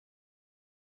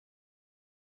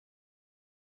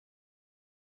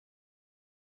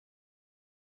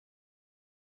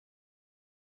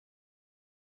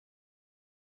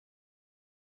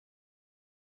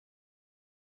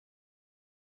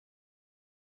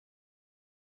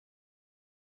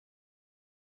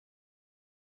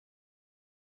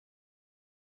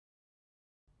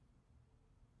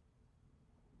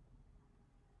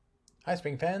Hi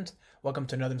Spring fans, welcome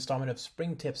to another installment of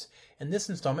Spring Tips. In this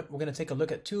installment, we're going to take a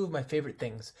look at two of my favorite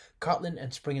things, Kotlin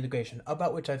and Spring Integration,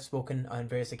 about which I've spoken on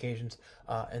various occasions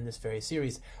in this very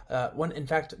series. In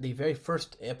fact, the very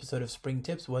first episode of Spring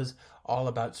Tips was all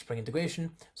about Spring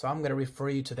Integration, so I'm going to refer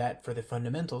you to that for the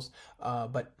fundamentals,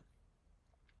 but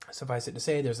suffice it to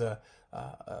say, there's a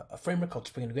framework called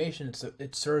Spring Integration.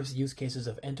 It serves use cases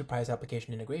of enterprise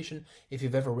application integration. If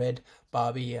you've ever read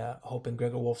Bobby Hope and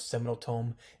Gregor Wolf's seminal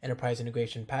tome, Enterprise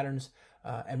Integration Patterns,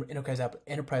 Enterprise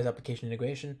Application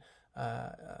Integration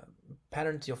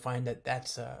Patterns, you'll find that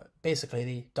that's basically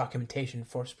the documentation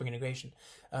for Spring Integration.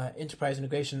 Enterprise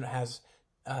integration has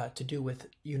to do with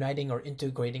uniting or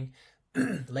integrating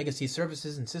legacy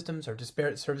services and systems, or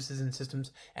disparate services and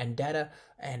systems and data,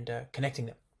 and connecting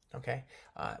them. Okay,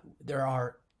 there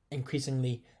are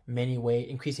increasing many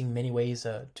ways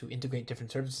to integrate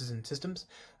different services and systems,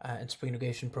 and Spring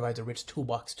Integration provides a rich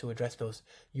toolbox to address those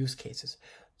use cases.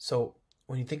 So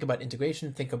when you think about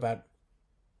integration, think about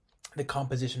the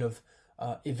composition of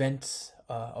events,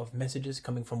 of messages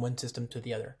coming from one system to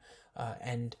the other,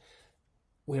 and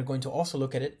we're going to also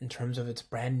look at it in terms of its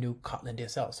brand new Kotlin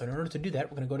DSL. So in order to do that,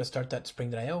 we're going to go to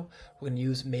start.spring.io. We're going to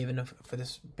use Maven for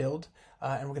this build,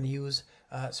 and we're going to use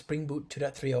Spring Boot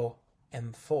 2.30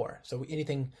 M4. So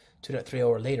anything 2.30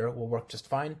 or later will work just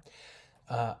fine.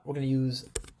 We're going to use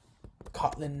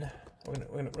Kotlin.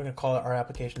 We're going to call our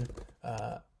application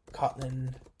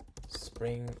Kotlin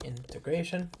Spring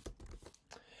Integration.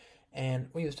 And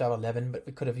we use Java 11, but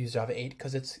we could have used Java 8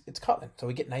 because it's Kotlin. So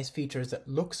we get nice features that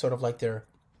look sort of like they're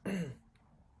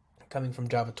coming from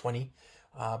Java 20,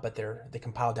 but they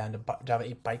compile down to Java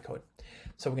 8 bytecode.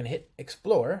 So we're going to hit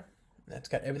Explore. That's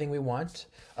got everything we want.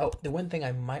 Oh, the one thing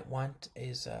I might want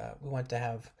is we want to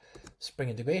have Spring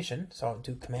Integration. So I'll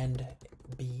do Command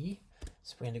B,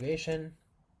 Spring Integration,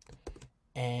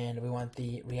 and we want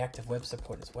the reactive web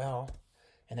support as well.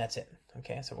 And that's it.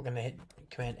 Okay, so we're going to hit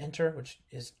Command Enter, which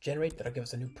is generate. That'll give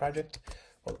us a new project.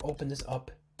 We'll open this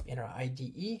up in our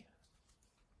IDE.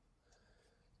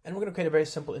 And we're going to create a very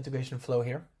simple integration flow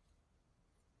here.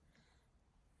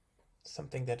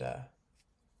 Something that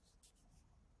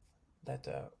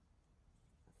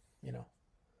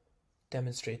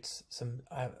demonstrates some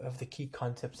of the key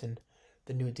concepts in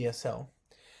the new DSL.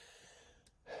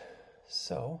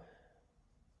 So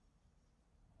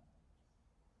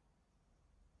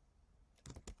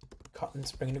Kotlin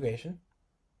Spring Integration.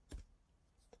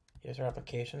 Here's our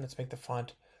application. Let's make the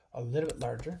font a little bit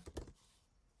larger.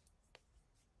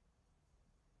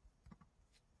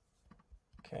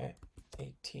 Okay,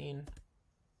 18.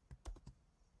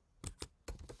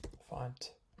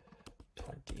 Font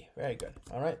 20. Very good.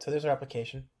 All right, so there's our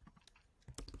application.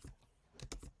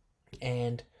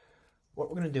 And what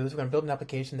we're going to do is we're going to build an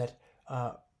application that,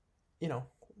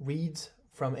 reads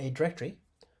from a directory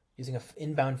using an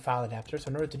inbound file adapter. So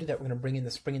in order to do that, we're going to bring in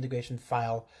the Spring Integration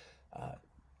file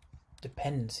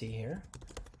dependency here.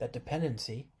 That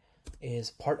dependency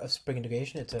is part of Spring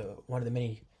Integration. It's one of the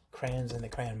many crayons in the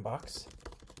crayon box.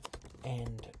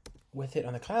 And with it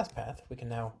on the class path, we can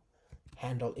now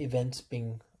handle events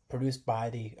being produced by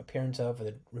the appearance of or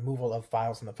the removal of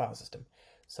files in the file system.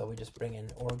 So we just bring in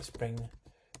org spring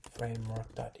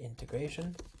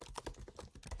framework.integration,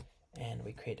 and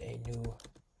we create a new,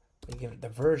 we give it the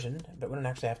version, but we don't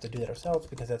actually have to do that ourselves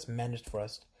because that's managed for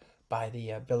us by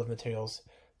the bill of materials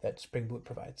that Spring Boot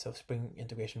provides. So Spring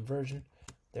Integration version,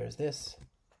 there's this.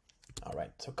 All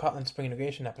right, so Kotlin Spring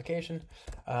Integration application,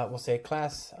 we'll say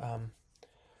class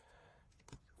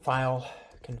file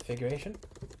configuration,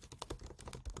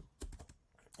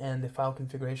 and the file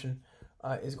configuration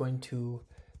is going to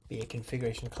be a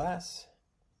configuration class.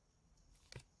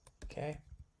 Okay,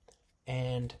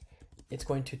 and it's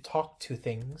going to talk to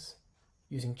things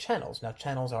using channels. Now,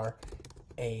 channels are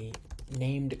a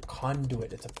named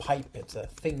conduit. It's a pipe. It's a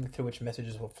thing through which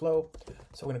messages will flow.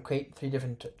 So we're going to create 3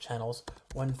 different channels.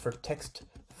 One for text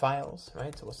files,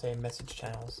 right? So we'll say message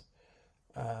channels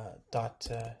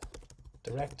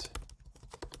direct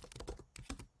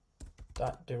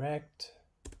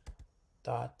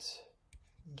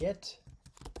get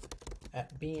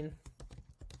at bean,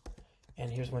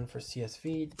 and here's one for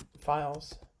CSV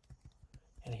files,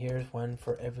 and here's one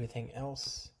for everything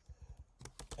else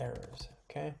errors.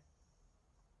 Okay,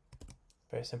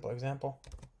 very simple example.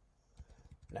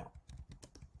 Now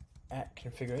at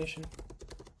configuration,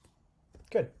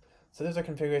 good. So there's our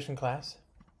configuration class,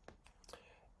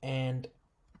 and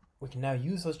we can now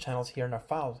use those channels here in our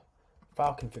file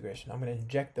configuration. I'm going to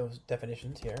inject those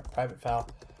definitions here. Private file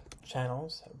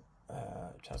channels,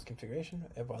 channels configuration,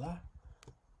 et voila.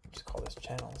 Just call this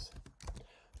channels.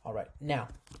 All right, now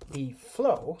the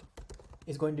flow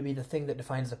is going to be the thing that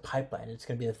defines the pipeline. It's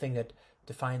going to be the thing that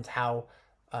defines how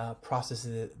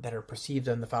processes that are perceived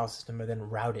on the file system are then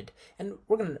routed. And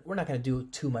we're not going to do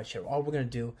too much here. All we're going to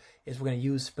do is we're going to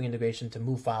use Spring Integration to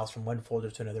move files from one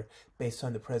folder to another based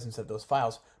on the presence of those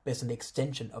files, based on the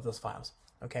extension of those files.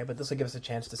 Okay, but this will give us a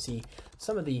chance to see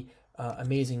some of the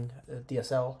amazing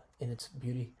DSL in its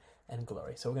beauty and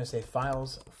glory. So we're going to say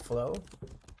files flow,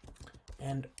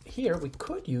 and here we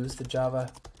could use the Java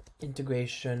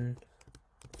integration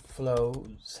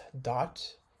flows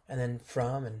dot and then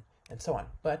from and so on.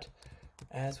 But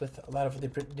as with a lot of the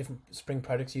different Spring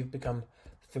projects you've become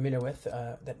familiar with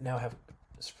that now have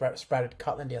sprouted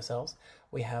Kotlin DSLs,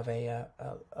 we have a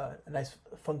nice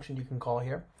function you can call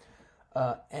here,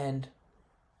 and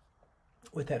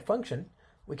with that function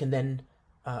we can then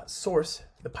source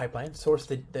the pipeline, source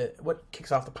the what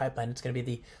kicks off the pipeline. It's going to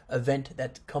be the event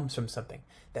that comes from something.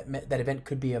 That event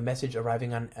could be a message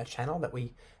arriving on a channel that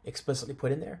we explicitly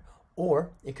put in there,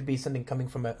 or it could be something coming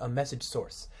from a message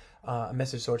source. A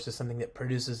message source is something that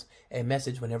produces a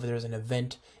message whenever there's an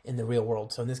event in the real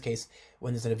world. So in this case,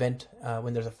 when there's an event,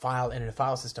 when there's a file in a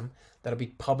file system, that'll be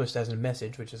published as a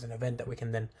message, which is an event that we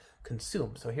can then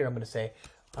consume. So here I'm going to say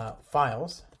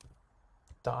files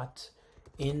dot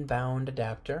inbound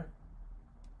adapter,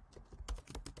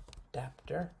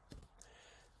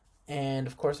 and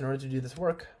of course in order to do this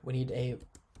work we need a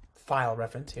file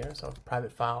reference here. So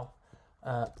private file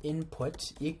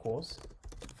input equals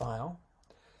file,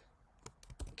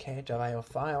 okay, Java.io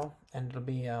file, and it'll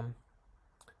be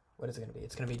what is it going to be?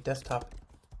 It's going to be desktop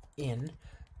in,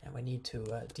 and we need to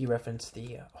dereference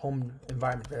the home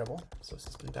environment variable. So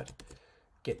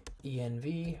system.get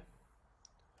env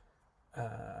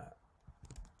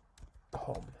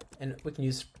home, and we can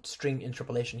use string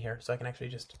interpolation here, so I can actually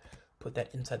just put that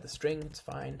inside the string. It's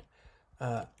fine.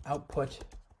 Output,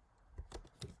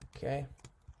 okay,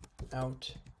 out,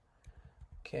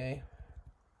 okay,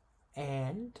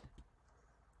 and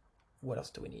what else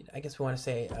do we need? I guess we want to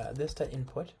say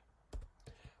this.input.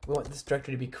 We want this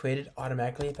directory to be created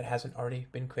automatically if it hasn't already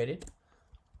been created.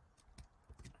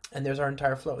 And there's our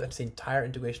entire flow. That's the entire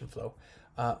integration flow.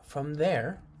 From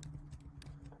there,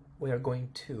 we are going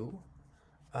to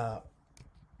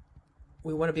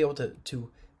we want to be able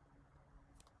to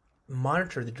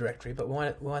monitor the directory, but we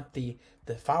want the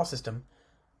file system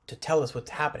to tell us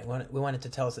what's happening. We want it to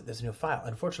tell us that there's a new file.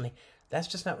 Unfortunately, that's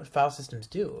just not what file systems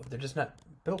do. They're just not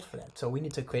built for that. So we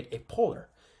need to create a poller,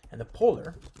 and the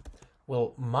poller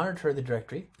will monitor the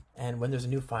directory, and when there's a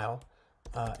new file,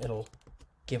 it'll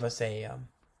give us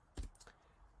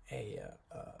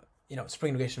Spring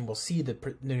Integration will see the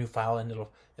new file, and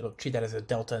it'll treat that as a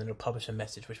delta, and it'll publish a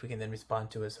message which we can then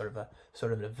respond to as sort of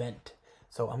an event.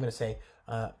 So I'm going to say,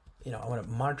 I want to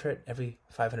monitor it every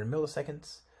 500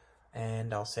 milliseconds,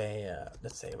 and I'll say,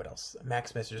 let's say what else?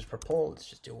 Max messages per poll. Let's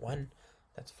just do 1.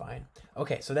 That's fine.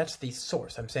 Okay, so that's the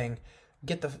source. I'm saying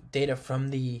get the data from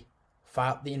the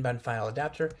file, the inbound file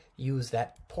adapter. Use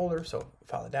that poller. So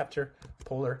file adapter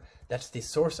poller. That's the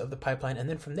source of the pipeline, and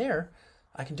then from there,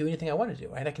 I can do anything I want to do,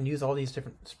 right? I can use all these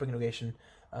different Spring Integration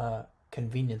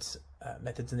convenience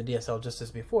methods in the DSL just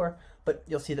as before, but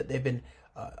you'll see that they've been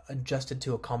adjusted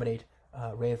to accommodate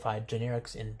reified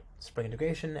generics in Spring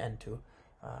Integration and to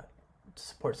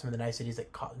support some of the niceties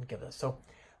that Kotlin gives us. So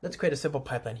let's create a simple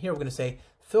pipeline. Here we're going to say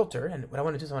filter, and what I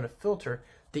want to do is I want to filter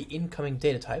the incoming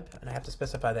data type, and I have to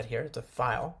specify that here. It's a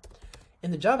file.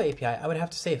 In the Java API, I would have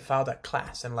to say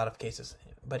file.class in a lot of cases,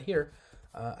 but here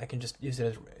I can just use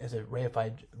it as a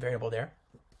reified variable there.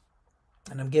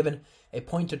 And I'm given a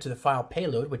pointer to the file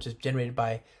payload, which is generated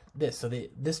by this. So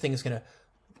this thing is going to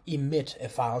emit a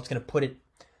file. It's going to put it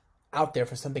out there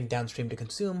for something downstream to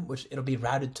consume, which it'll be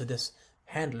routed to this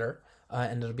handler,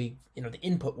 and it'll be, the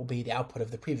input will be the output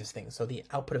of the previous thing. So the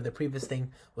output of the previous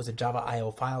thing was a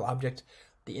Java.io file object.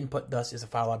 The input thus is a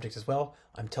file object as well.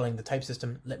 I'm telling the type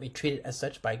system, let me treat it as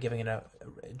such by giving it a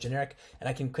generic, and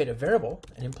I can create a variable,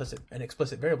 an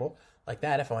explicit variable like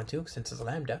that if I want to, since it's a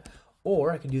lambda,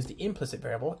 or I can use the implicit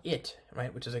variable it,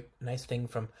 right, which is a nice thing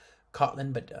from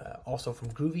Kotlin, but also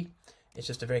from Groovy. It's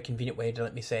just a very convenient way to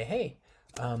let me say, hey,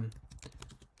 I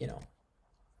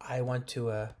want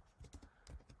to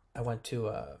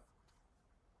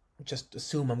just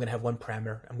assume I'm going to have one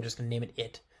parameter. I'm just going to name it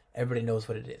it. Everybody knows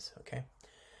what it is, okay?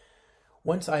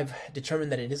 Once I've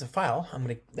determined that it is a file,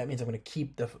 that means I'm going to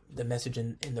keep the message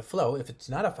in the flow. If it's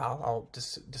not a file, I'll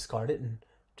just discard it and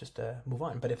just move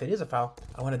on. But if it is a file,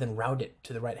 I want to then route it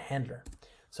to the right handler.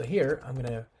 So here I'm going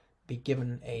to be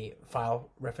given a file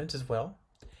reference as well,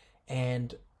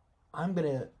 and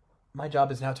my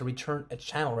job is now to return a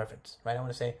channel reference, right? I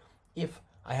want to say if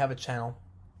I have a channel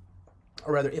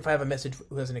or rather, if I have a message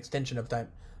who has an extension of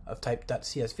type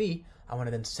 .csv, I want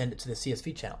to then send it to the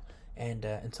CSV channel, and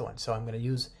so on. So I'm going to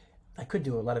use, I could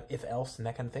do a lot of if else and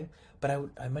that kind of thing, but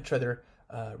I'd much rather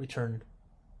return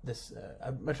this.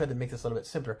 I'd much rather make this a little bit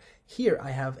simpler. Here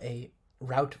I have a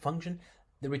route function.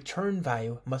 The return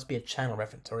value must be a channel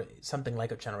reference or something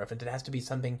like a channel reference. It has to be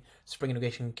something Spring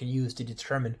Integration can use to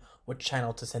determine what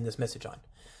channel to send this message on.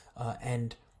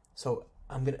 And so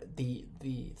I'm gonna the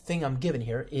thing I'm given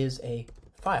here is a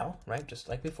file, right? Just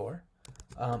like before.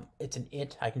 It's an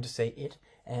it. I can just say it,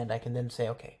 and I can then say,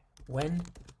 okay, when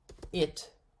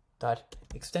it dot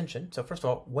extension. So first of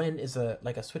all, when is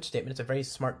like a switch statement. It's a very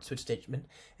smart switch statement.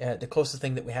 The closest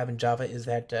thing that we have in Java is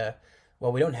that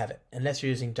well, we don't have it unless you're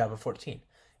using Java 14.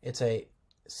 It's a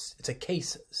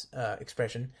case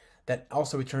expression that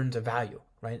also returns a value,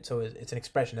 right? So it's an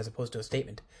expression as opposed to a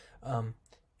statement,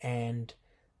 and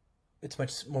it's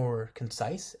much more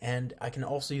concise. And I can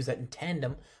also use that in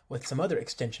tandem with some other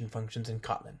extension functions in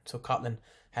Kotlin. So Kotlin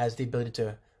has the ability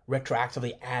to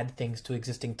retroactively add things to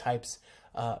existing types.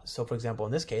 So for example,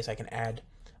 in this case, I can add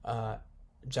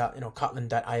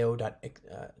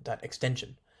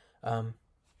kotlin.io.extension.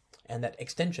 And that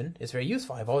extension is very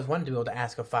useful. I've always wanted to be able to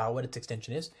ask a file what its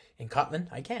extension is. In Kotlin,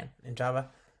 I can. In Java,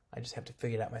 I just have to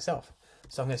figure it out myself.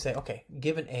 So I'm going to say, okay,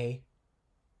 given a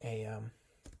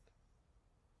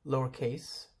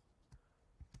lowercase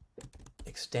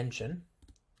extension,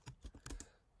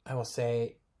 I will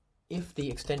say if the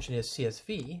extension is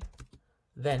CSV,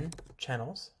 then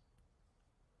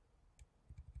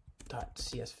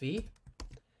channels.csv.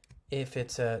 If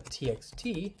it's a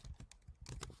txt,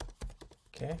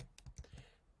 okay.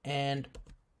 And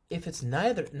if it's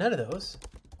none of those,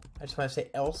 I just want to say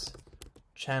else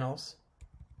channels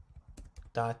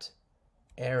dot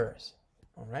errors.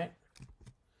 All right.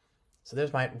 So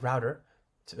there's my router.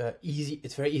 It's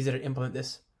It's very easy to implement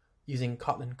this using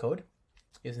Kotlin code,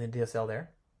 using the DSL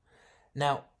there.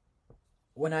 Now,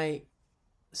 when I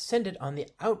send it on the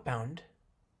outbound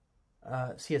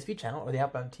CSV channel or the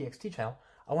outbound TXT channel,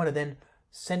 I want to then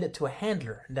send it to a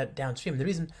handler that downstream. The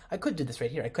reason I could do this right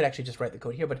here, I could actually just write the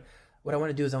code here, but what I want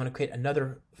to do is I want to create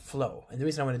another flow. And the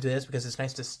reason I want to do this is because it's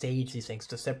nice to stage these things,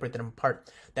 to separate them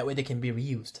apart. That way they can be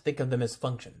reused. Think of them as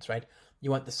functions, right? You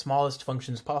want the smallest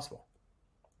functions possible.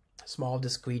 Small,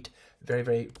 discrete, very,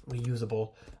 very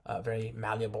reusable, very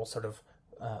malleable sort of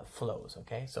flows,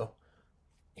 okay? So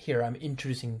here I'm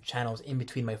introducing channels in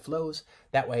between my flows.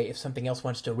 That way, if something else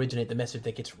wants to originate the message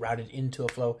that gets routed into a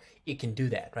flow, it can do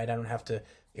that, right? I don't have to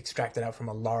extract it out from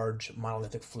a large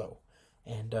monolithic flow.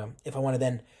 And if I want to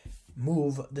then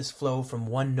move this flow from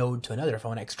one node to another, if I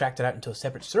want to extract it out into a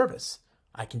separate service,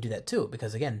 I can do that too.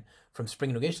 Because again, from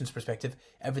Spring Integration's perspective,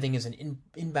 everything is an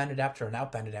inbound adapter and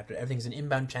outbound adapter. Everything's an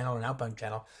inbound channel and outbound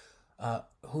channel.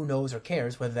 Who knows or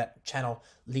cares whether that channel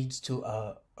leads to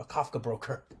a Kafka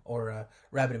broker or a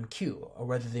RabbitMQ, or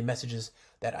whether the messages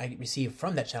that I receive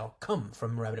from that channel come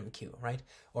from RabbitMQ, right?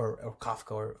 Or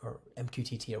Kafka or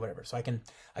MQTT or whatever. So I can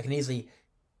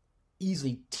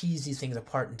easily tease these things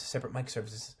apart into separate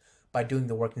microservices by doing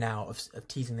the work now of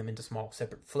teasing them into small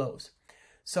separate flows.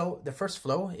 So the first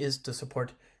flow is to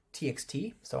support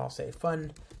TXT. So I'll say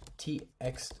fun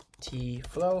TXT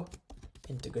flow,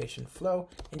 integration flow.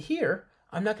 And here,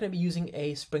 I'm not going to be using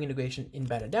a Spring Integration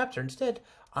inbound adapter. Instead,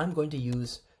 I'm going to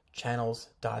use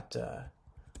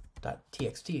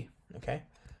channels.txt, okay?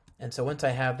 And so once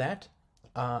I have that,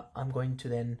 I'm going to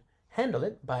then handle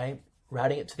it by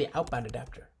routing it to the outbound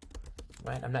adapter,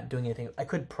 right? I'm not doing anything. I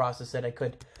could process it. I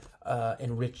could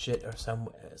enrich it or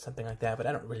something like that, but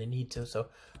I don't really need to. So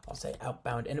I'll say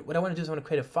outbound. And what I want to do is I want to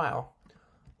create a file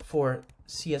for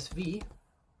CSV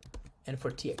and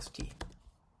for TXT.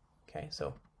 Okay,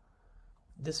 so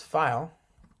this file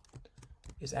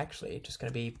is actually just going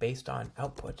to be based on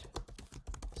output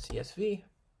CSV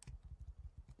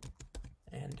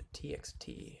and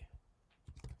TXT.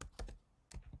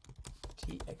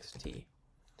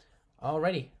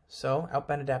 Alrighty, so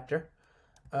outbound adapter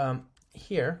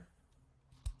here,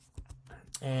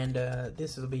 and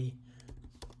this will be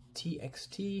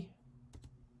TXT.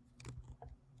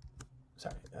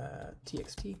 Sorry,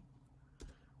 TXT.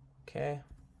 Okay.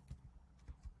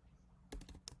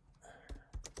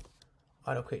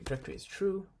 Auto create directory is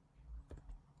true,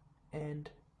 and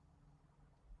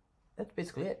that's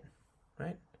basically it,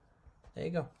 right? There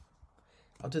you go.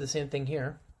 I'll do the same thing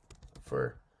here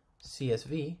for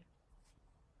CSV,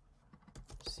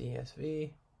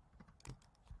 CSV,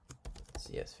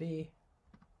 CSV,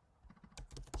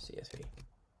 CSV.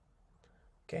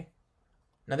 Okay.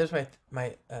 Now there's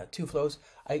my two flows.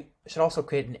 I should also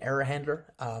create an error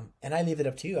handler, and I leave it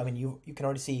up to you. I mean, you can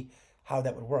already see how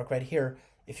that would work right here.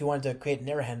 if you wanted to create an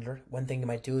error handler, one thing you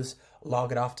might do is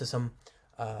log it off to some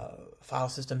file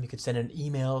system. You could send an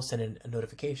email, send a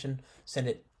notification, send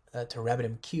it to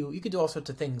RabbitMQ. You could do all sorts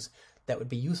of things that would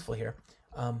be useful here,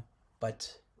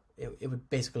 but it would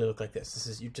basically look like this. This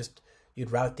is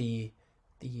you'd route the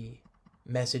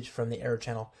message from the error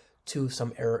channel to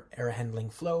some error handling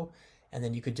flow, and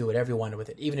then you could do whatever you wanted with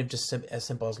it, even if just as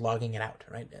simple as logging it out,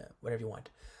 right? Whatever you want.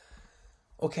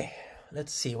 Okay,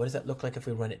 let's see. What does that look like if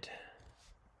we run it?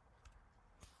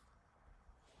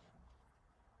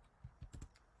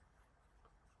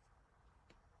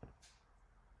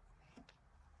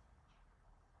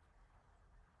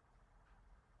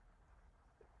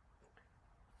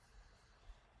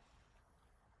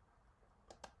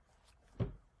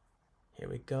 Here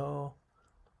we go.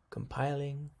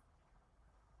 Compiling.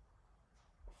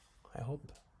 I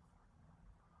hope.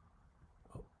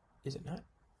 Oh, is it not?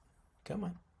 Come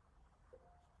on.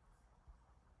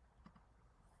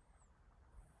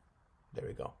 There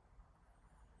we go.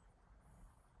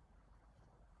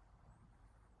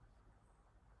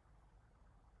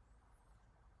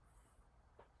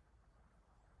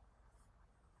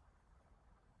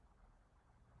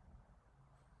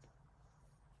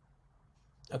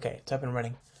 Okay, it's up and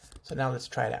running. So now let's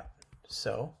try it out.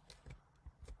 So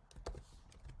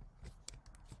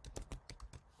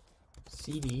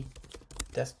cd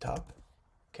desktop.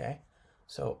 Okay,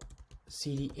 so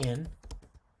cd in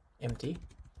empty,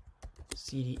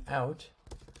 cd out.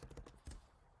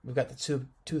 We've got the two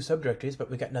subdirectories,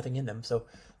 but we got nothing in them. So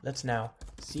let's now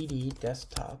cd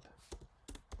desktop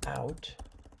out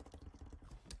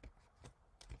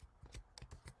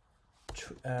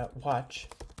watch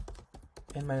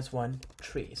n-1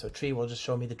 tree. So tree will just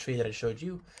show me the tree that I showed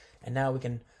you, and now we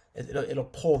can it'll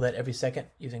pull that every second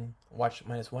using watch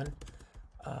 -1,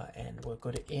 and we'll go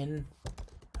to in.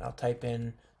 I'll type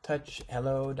in touch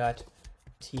hello.txt.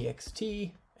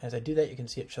 As I do that, you can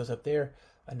see it shows up there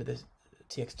under the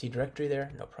txt directory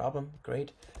there. No problem.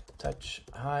 Great. Touch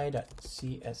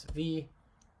hi.csv.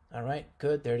 All right,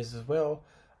 good. There it is as well.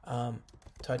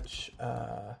 Touch.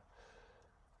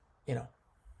 You know,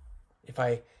 if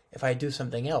I do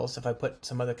something else, if I put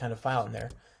some other kind of file in there,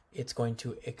 it's going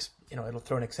to it'll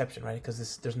throw an exception, right?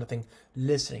 Because there's nothing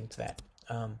listening to that.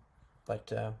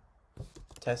 But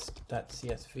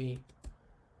test.csv,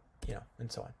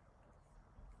 and so on.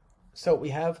 So we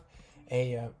have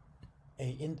a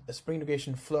Spring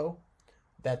Integration flow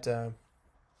that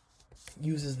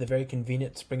uses the very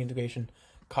convenient Spring Integration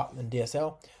Kotlin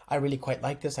DSL. I really quite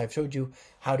like this. I've showed you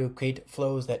how to create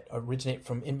flows that originate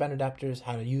from inbound adapters,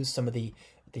 how to use some of the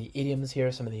idioms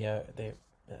here, some of the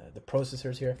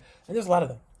processors here, and there's a lot of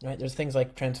them, right? There's things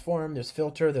like transform, there's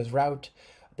filter, there's route,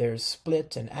 there's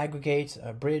split and aggregate,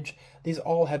 bridge. These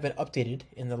all have been updated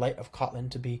in the light of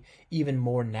Kotlin to be even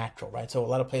more natural, right? So a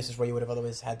lot of places where you would have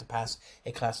otherwise had to pass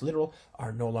a class literal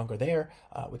are no longer there.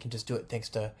 We can just do it thanks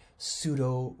to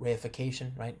pseudo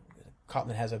reification, right?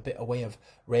 Kotlin has a way of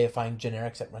reifying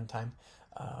generics at runtime.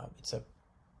 It's a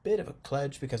bit of a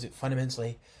kludge because it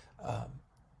fundamentally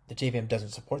the JVM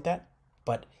doesn't support that,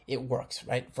 but it works,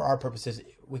 right? For our purposes,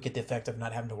 we get the effect of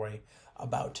not having to worry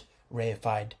about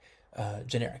reified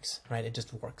generics, right? It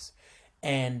just works.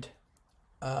 And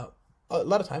a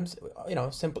lot of times,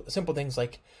 simple things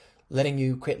like letting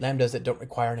you create lambdas that don't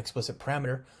require an explicit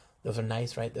parameter. Those are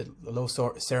nice, right? The low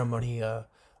ceremony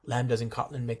lambdas in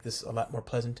Kotlin make this a lot more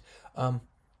pleasant.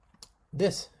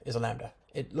 This is a lambda.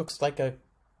 It looks like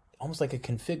almost like a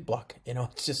config block.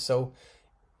 It's just so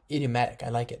idiomatic. I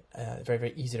like it. Very,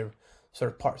 very easy to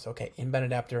sort of parse. Okay, inbound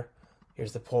adapter.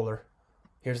 Here's the polar.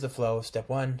 Here's the flow. Step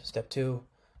 1, step 2,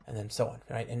 and then so on,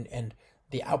 right? And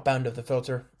the outbound of the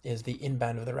filter is the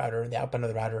inbound of the router, and the outbound of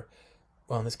the router,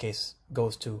 well, in this case,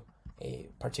 goes to a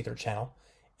particular channel.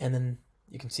 And then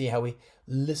you can see how we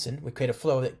listen. We create a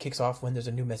flow that kicks off when there's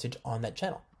a new message on that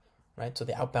channel, right? So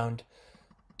the outbound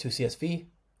to CSV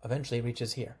eventually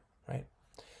reaches here, right?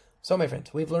 So my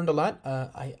friends, we've learned a lot.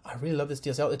 I really love this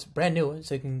DSL. It's brand new,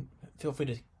 so you can feel free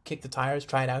to kick the tires,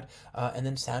 try it out, and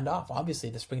then sound off. Obviously,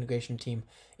 the Spring Integration team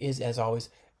is, as always,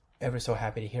 ever so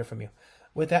happy to hear from you.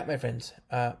 With that, my friends,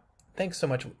 thanks so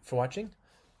much for watching,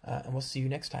 and we'll see you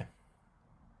next time.